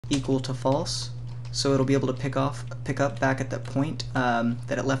equal to false, so it'll be able to pick up back at the point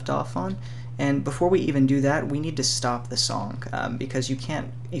that it left off on. And before we even do that, we need to stop the song because you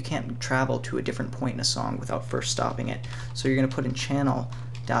can't travel to a different point in a song without first stopping it. So you're going to put in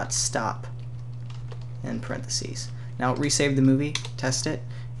channel.stop in parentheses. Now resave the movie, test it,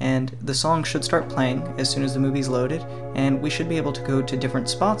 and the song should start playing as soon as the movie's loaded, and we should be able to go to different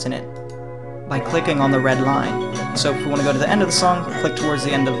spots in it by clicking on the red line. So if we want to go to the end of the song, click towards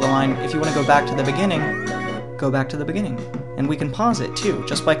the end of the line. If you want to go back to the beginning, go back to the beginning. And we can pause it too,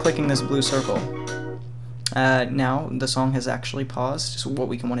 just by clicking this blue circle. Now the song has actually paused, so what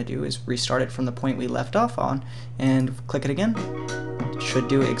we can want to do is restart it from the point we left off on, and click it again. It should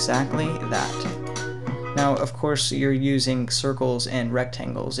do exactly that. Now, of course, you're using circles and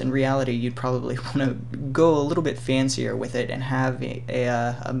rectangles. In reality, you'd probably want to go a little bit fancier with it and have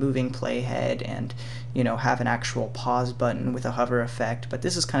a moving playhead and, you know, have an actual pause button with a hover effect. But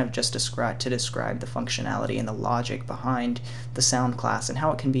this is kind of just to describe the functionality and the logic behind the sound class and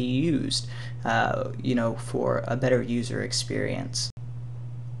how it can be used, you know, for a better user experience.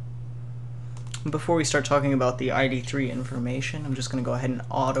 Before we start talking about the ID3 information, I'm just going to go ahead and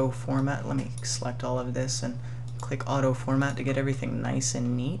auto format. Let me select all of this and click auto format to get everything nice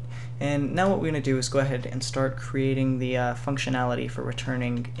and neat. And now what we're going to do is go ahead and start creating the functionality for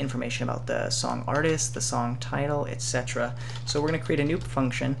returning information about the song artist, the song title, etc. So we're going to create a new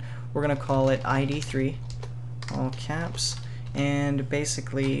function. We're going to call it ID3, all caps, and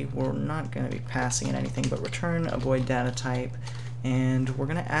basically we're not going to be passing in anything but return a void data type. And we're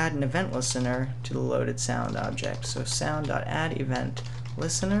going to add an event listener to the loaded sound object. So sound.add-event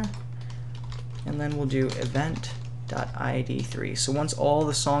listener, and then we'll do event.id3. So once all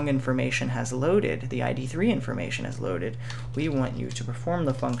the song information has loaded, the ID3 information has loaded, we want you to perform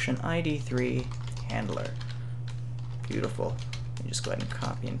the function ID3 handler. Beautiful. You just go ahead and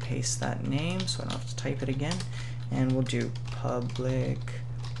copy and paste that name so I don't have to type it again. And we'll do public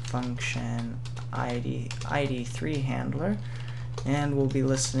function ID3 handler. And we'll be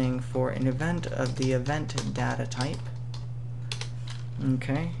listening for an event of the event data type.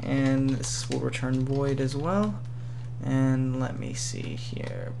 Okay, and this will return void as well. And let me see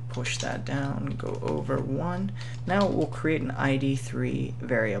here, push that down, go over 1. Now we'll create an ID3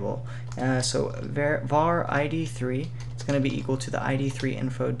 variable. So var ID3, it's going to be equal to the ID3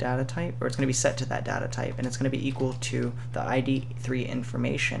 info data type, or it's going to be set to that data type, and it's going to be equal to the ID3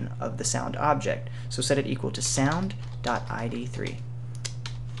 information of the sound object. So set it equal to sound.id3.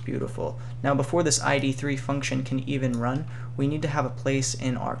 Beautiful. Now before this ID3 function can even run, we need to have a place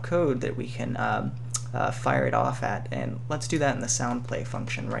in our code that we can fire it off at, and let's do that in the sound play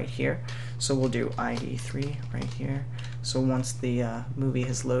function right here. So we'll do ID3 right here. So once the movie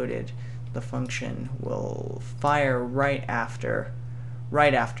has loaded, the function will fire right after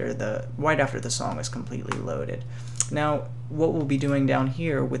the song is completely loaded. Now what we'll be doing down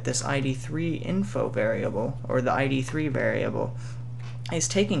here with this ID3 info variable, or the ID3 variable, is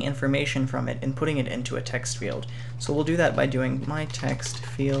taking information from it and putting it into a text field. So we'll do that by doing my text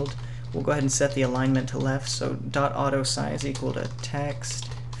field. We'll go ahead and set the alignment to left, so .auto size equal to text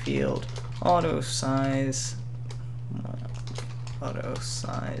field auto size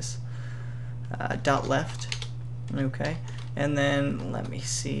dot left. Okay, and then let me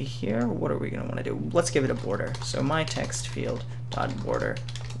see here, what are we going to want to do? Let's give it a border, so my text field dot border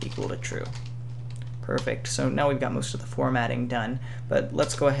equal to true. Perfect. So now we've got most of the formatting done, but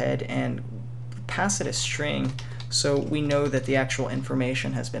let's go ahead and pass it a string so we know that the actual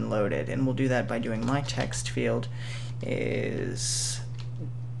information has been loaded, and we'll do that by doing my text field is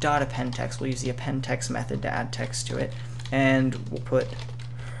 .append text. We'll use the append text method to add text to it, and we'll put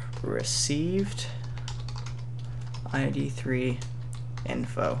received ID3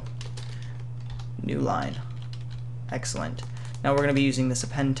 info, new line. Excellent. Now we're going to be using this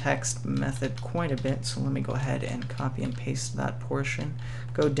append text method quite a bit, so let me go ahead and copy and paste that portion,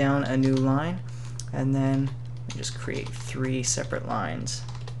 go down a new line, and then just create 3 separate lines.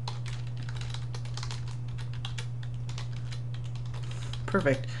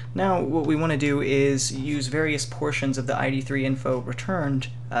 Perfect. Now what we want to do is use various portions of the ID3 info returned.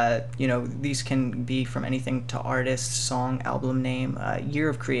 You know, these can be from anything to artist, song, album name, year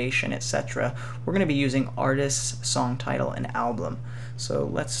of creation, etc. We're going to be using artist, song title, and album. So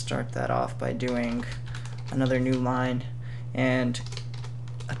let's start that off by doing another new line, and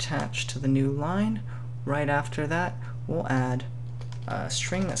attached to the new line, right after that, we'll add a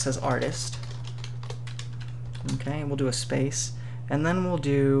string that says artist. Okay, we'll do a space, and then we'll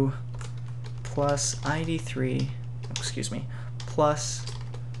do plus ID3, plus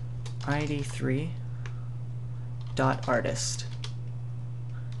ID3 dot artist.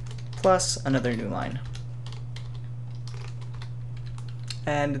 plus another new line.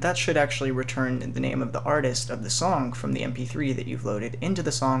 And that should actually return the name of the artist of the song from the MP3 that you've loaded into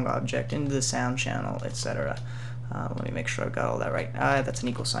the song object, into the sound channel, etc. Let me make sure I've got all that right. That's an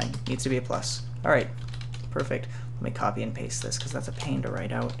equal sign. Needs to be a plus. Alright, perfect. Let me copy and paste this because that's a pain to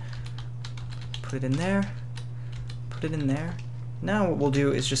write out. Put it in there. Put it in there. Now what we'll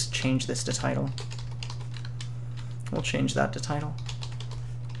do is just change this to title. We'll change that to title.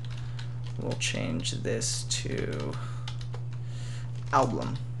 We'll change this to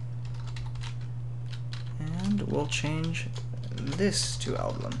album. And we'll change this to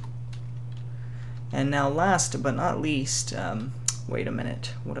album. And now last but not least, wait a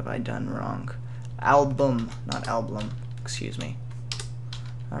minute, what have I done wrong? Album, not album, excuse me.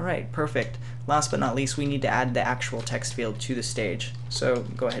 Alright, perfect. Last but not least, we need to add the actual text field to the stage. So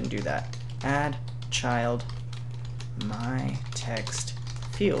go ahead and do that. Add child my text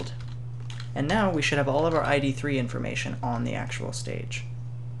field. And now we should have all of our ID3 information on the actual stage.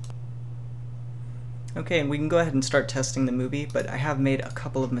 Okay, and we can go ahead and start testing the movie, but I have made a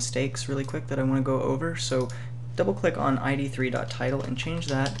couple of mistakes really quick that I want to go over. So double click on id3.title and change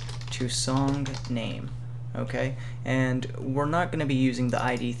that to song name. Okay, and we're not going to be using the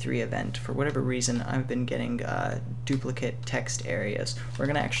ID3 event. For whatever reason, I've been getting duplicate text areas. We're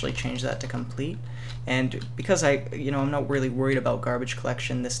going to actually change that to complete. And because I'm not really worried about garbage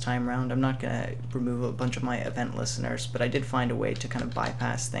collection this time around, I'm not going to remove a bunch of my event listeners, but I did find a way to kind of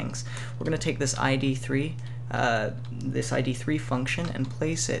bypass things. We're going to take this ID3 function and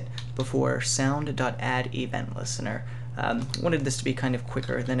place it before sound.add_event_listener. Wanted this to be kind of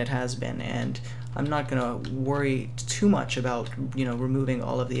quicker than it has been, and I'm not going to worry too much about removing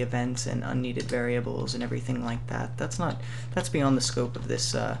all of the events and unneeded variables and everything like that. That's beyond the scope of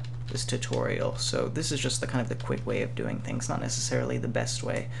this this tutorial. So this is just the kind of the quick way of doing things, not necessarily the best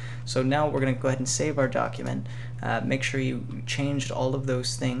way. So now we're going to go ahead and save our document. Make sure you changed all of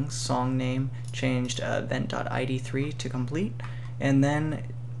those things. Song name, changed event.id3 to complete, and then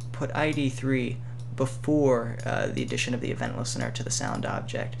put id3 before the addition of the event listener to the sound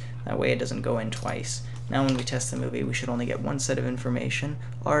object. That way it doesn't go in twice. Now when we test the movie, we should only get one set of information: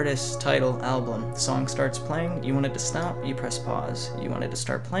 artist, title, album. The song starts playing. You want it to stop, you press pause. You want it to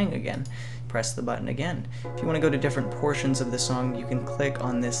start playing again, press the button again. If you want to go to different portions of the song, you can click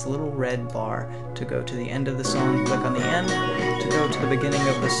on this little red bar to go to the end of the song, click on the end to go to the beginning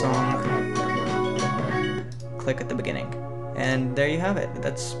of the song, click at the beginning. And there you have it.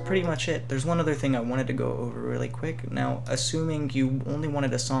 That's pretty much it. There's one other thing I wanted to go over really quick. Now, assuming you only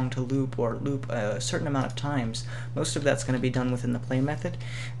wanted a song to loop or loop a certain amount of times, most of that's going to be done within the play method.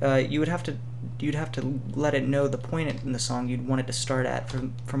 You'd have to let it know the point in the song you'd want it to start at.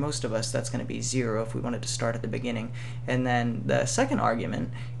 For most of us, that's going to be 0 if we wanted to start at the beginning. And then the second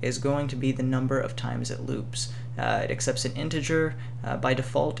argument is going to be the number of times it loops. It accepts an integer. By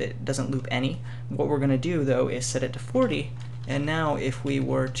default, it doesn't loop any. What we're going to do, though, is set it to 40. And now if we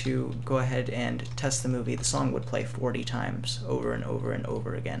were to go ahead and test the movie, the song would play 40 times over and over and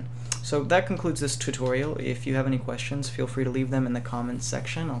over again. So that concludes this tutorial. If you have any questions, feel free to leave them in the comments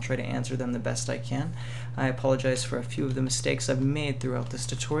section. I'll try to answer them the best I can. I apologize for a few of the mistakes I've made throughout this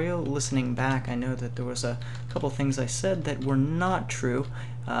tutorial. Listening back, I know that there was a couple things I said that were not true,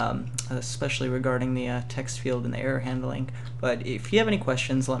 especially regarding the text field and the error handling. But if you have any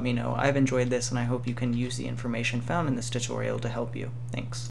questions, let me know. I've enjoyed this, and I hope you can use the information found in this tutorial to help you. Thanks.